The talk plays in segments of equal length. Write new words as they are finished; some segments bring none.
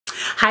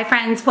Hi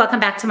friends, welcome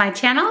back to my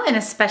channel and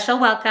a special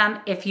welcome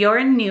if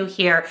you're new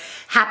here.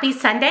 Happy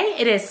Sunday.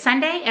 It is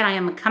Sunday and I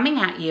am coming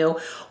at you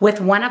with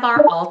one of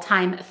our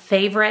all-time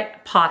favorite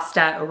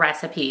pasta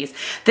recipes.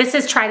 This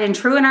is tried and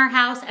true in our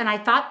house and I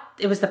thought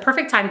it was the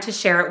perfect time to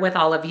share it with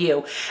all of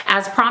you.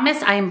 As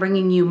promised, I am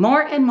bringing you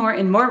more and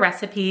more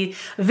recipe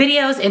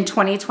videos in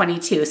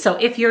 2022. So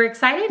if you're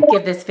excited,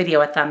 give this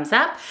video a thumbs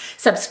up.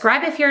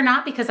 Subscribe if you're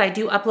not, because I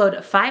do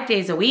upload 5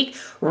 days a week.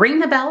 Ring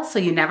the bell so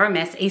you never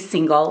miss a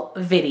single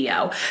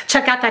video.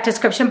 Check out that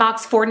description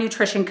box for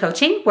nutrition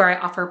coaching, where I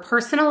offer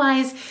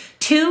personalized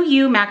to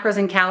you macros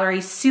and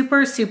calories,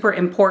 super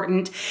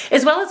important,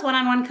 as well as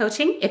one-on-one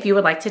coaching if you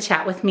would like to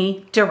chat with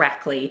me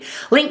directly.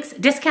 Links,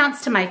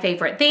 discounts to my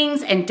favorite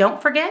things, and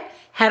don't forget,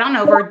 head on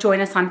over,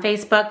 join us on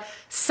Facebook.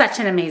 Such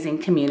an amazing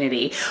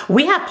community.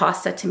 We have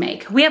pasta to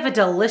make. We have a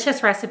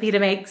delicious recipe to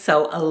make,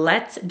 so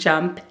let's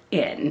jump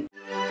in.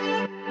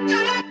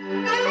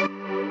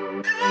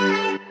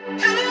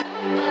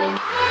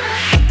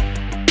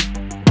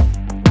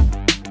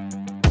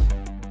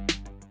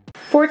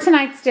 For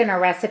tonight's dinner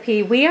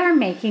recipe, we are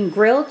making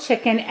grilled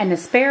chicken and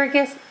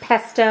asparagus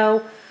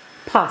pesto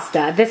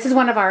pasta. This is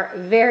one of our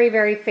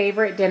very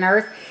favorite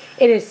dinners.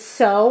 It is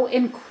so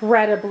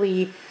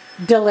incredibly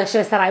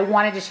delicious that I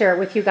wanted to share it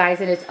with you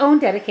guys in its own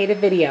dedicated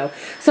video.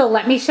 So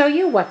let me show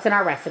you what's in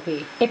our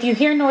recipe. If you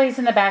hear noise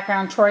in the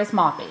background, Troy's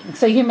mopping,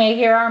 so you may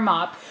hear our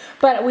mop.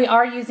 But we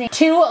are using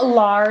 2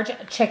 large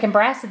chicken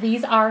breasts.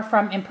 These are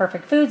from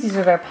Imperfect Foods. These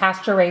are their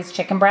pasture-raised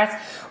chicken breasts.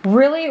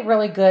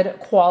 Really good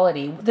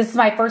quality. This is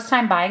my first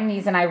time buying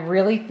these, and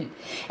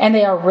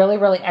they are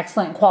really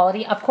excellent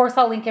quality. Of course,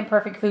 I'll link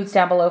Imperfect Foods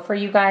down below for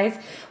you guys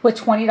with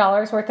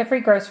 $20 worth of free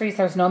groceries.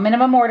 There's no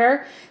minimum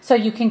order, so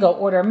you can go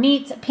order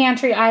meats,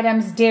 pantry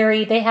items,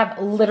 dairy. They have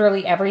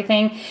literally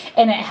everything,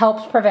 and it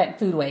helps prevent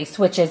food waste,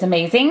 which is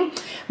amazing.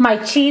 My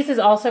cheese is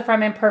also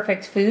from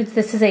Imperfect Foods.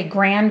 This is a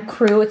Grand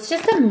Cru. It's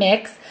just a mix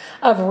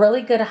of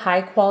really good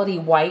high quality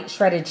white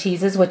shredded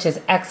cheeses, which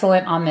is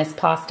excellent on this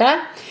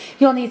pasta.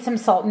 You'll need some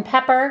salt and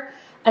pepper,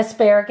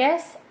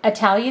 asparagus,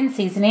 Italian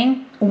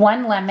seasoning,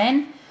 1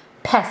 lemon,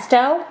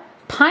 pesto,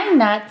 pine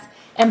nuts,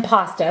 and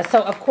pasta. So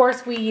of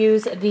course we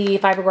use the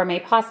Fiber Gourmet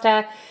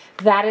pasta.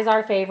 That is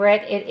our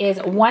favorite. It is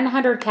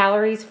 100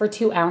 calories for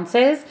 2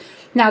 ounces.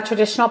 Now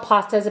traditional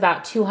pasta is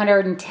about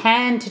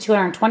 210 to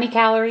 220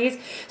 calories,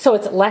 so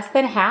it's less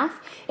than half.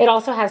 It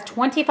also has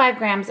 25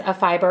 grams of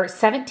fiber,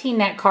 17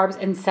 net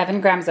carbs, and 7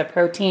 grams of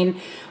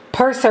protein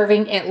per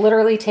serving. It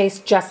literally tastes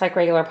just like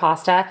regular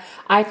pasta.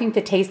 I think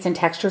the taste and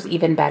texture is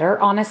even better,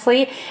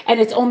 honestly. And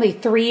it's only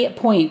 3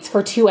 points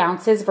for 2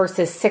 ounces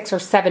versus 6 or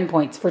 7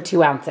 points for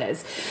 2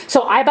 ounces.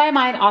 So I buy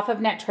mine off of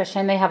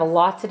Nutrition. They have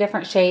lots of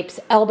different shapes: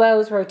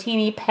 elbows,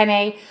 rotini,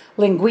 penne,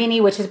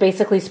 linguine, which is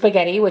basically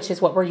spaghetti, which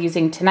is what we're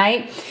using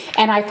tonight.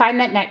 And I find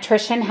that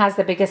Nutrition has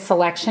the biggest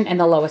selection and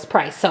the lowest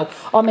price. So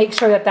I'll make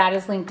sure that that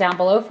is linked down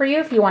below for you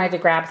if you wanted to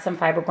grab some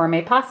Fiber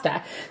Gourmet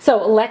pasta.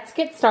 So let's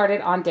get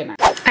started on dinner.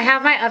 I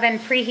have my oven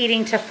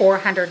preheating to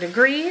 400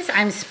 degrees.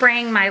 I'm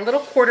spraying my little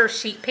quarter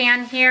sheet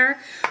pan here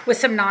with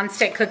some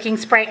nonstick cooking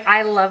spray.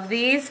 I love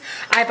these.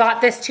 I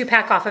bought this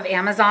 2-pack off of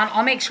Amazon.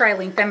 I'll make sure I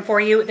link them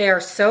for you. They are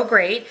so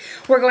great.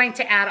 We're going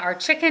to add our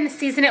chicken,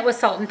 season it with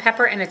salt and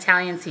pepper and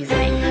Italian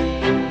seasoning.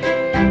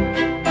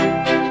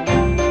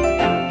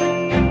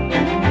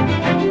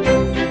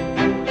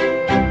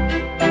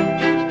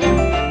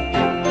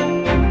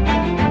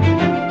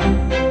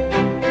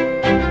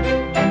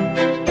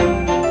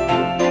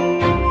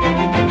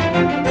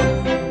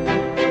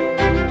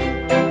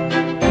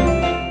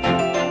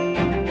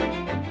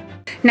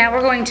 Now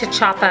we're going to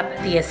chop up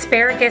the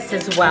asparagus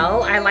as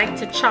well. I like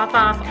to chop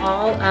off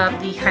all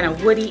of the kind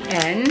of woody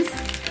ends.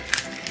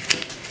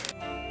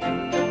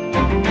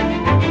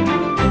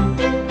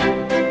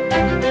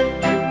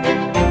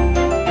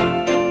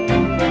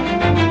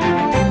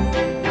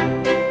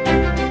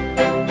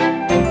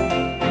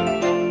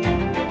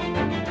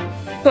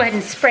 Go ahead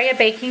and spray a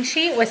baking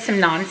sheet with some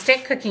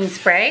nonstick cooking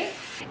spray.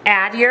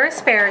 Add your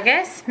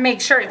asparagus. Make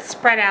sure it's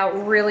spread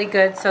out really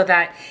good so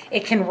that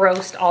it can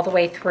roast all the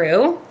way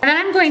through. And then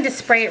I'm going to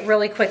spray it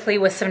really quickly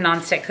with some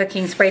nonstick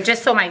cooking spray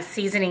just so my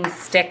seasoning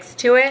sticks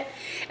to it.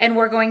 And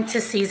we're going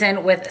to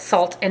season with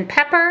salt and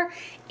pepper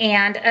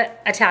and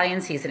Italian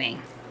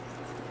seasoning.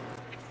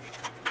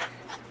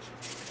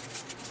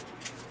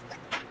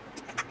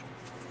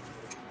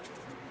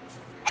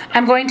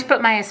 I'm going to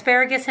put my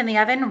asparagus in the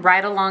oven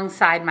right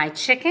alongside my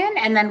chicken,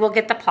 and then we'll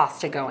get the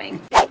pasta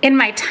going. In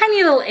my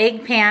tiny little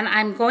egg pan,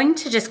 I'm going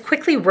to just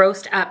quickly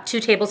roast up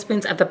 2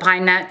 tablespoons of the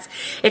pine nuts.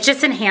 It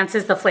just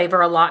enhances the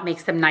flavor a lot,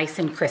 makes them nice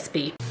and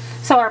crispy.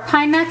 So our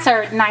pine nuts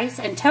are nice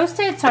and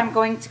toasted, so I'm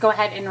going to go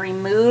ahead and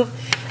remove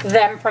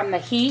them from the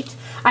heat.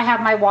 I have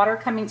my water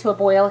coming to a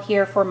boil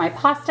here for my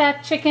pasta.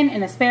 Chicken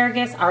and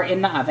asparagus are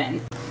in the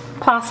oven.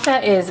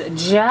 Pasta is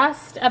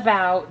just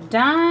about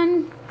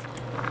done.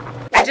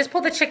 I just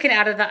pulled the chicken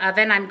out of the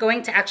oven. I'm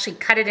going to actually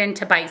cut it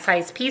into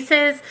bite-sized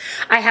pieces.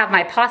 I have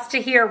my pasta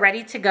here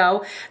ready to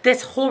go.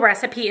 This whole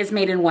recipe is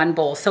made in one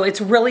bowl, so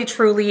it's really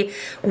truly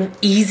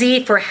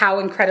easy for how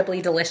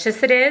incredibly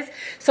delicious it is.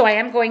 So I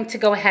am going to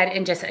go ahead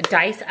and just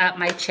dice up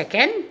my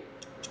chicken.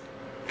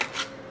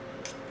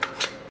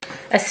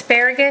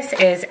 Asparagus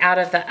is out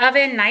of the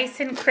oven, nice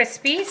and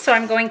crispy, so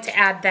I'm going to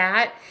add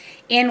that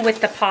in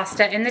with the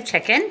pasta and the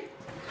chicken.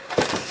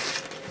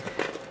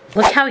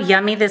 Look how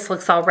yummy this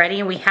looks already,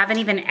 and we haven't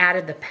even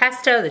added the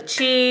pesto, the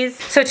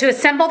cheese. So to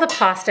assemble the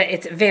pasta,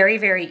 it's very,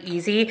 very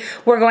easy.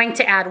 We're going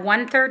to add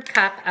 1/3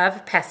 cup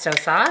of pesto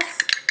sauce.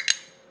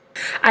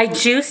 I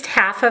juiced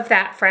half of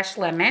that fresh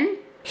lemon.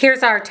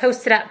 Here's our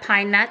toasted up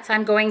pine nuts.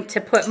 I'm going to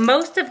put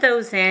most of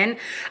those in.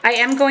 I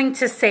am going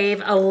to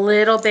save a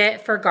little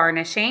bit for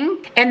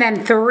garnishing. And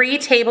then 3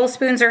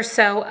 tablespoons or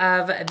so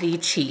of the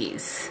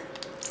cheese.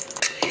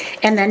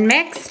 And then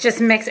just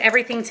mix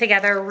everything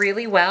together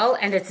really well,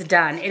 and it's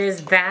done. It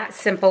is that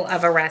simple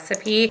of a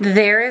recipe.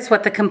 There is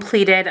what the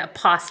completed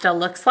pasta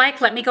looks like.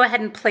 Let me go ahead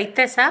and plate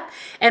this up,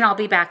 and I'll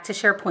be back to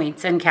share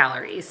points and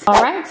calories.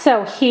 All right,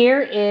 so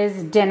here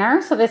is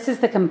dinner. So this is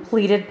the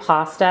completed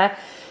pasta.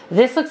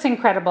 This looks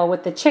incredible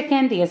with the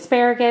chicken, the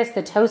asparagus,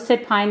 the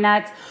toasted pine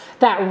nuts.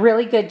 That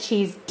really good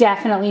cheese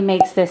definitely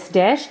makes this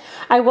dish.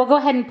 I will go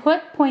ahead and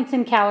put points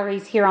and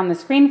calories here on the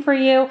screen for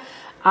you.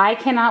 I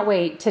cannot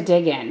wait to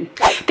dig in.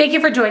 Thank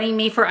you for joining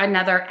me for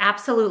another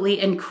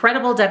absolutely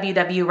incredible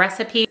WW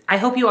recipe. I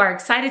hope you are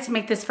excited to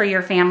make this for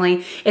your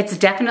family. It's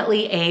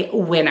definitely a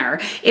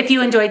winner. If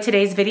you enjoyed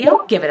today's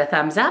video, give it a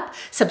thumbs up.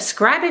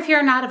 Subscribe if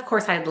you're not. Of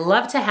course, I'd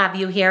love to have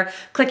you here.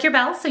 Click your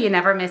bell so you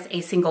never miss a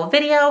single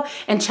video,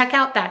 and check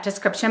out that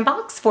description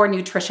box for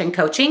nutrition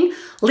coaching,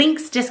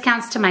 links,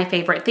 discounts to my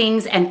favorite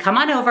things, and come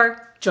on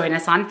over. Join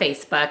us on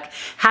Facebook.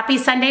 Happy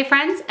Sunday,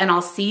 friends, and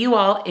I'll see you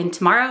all in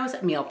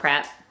tomorrow's meal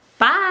prep.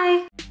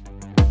 Bye.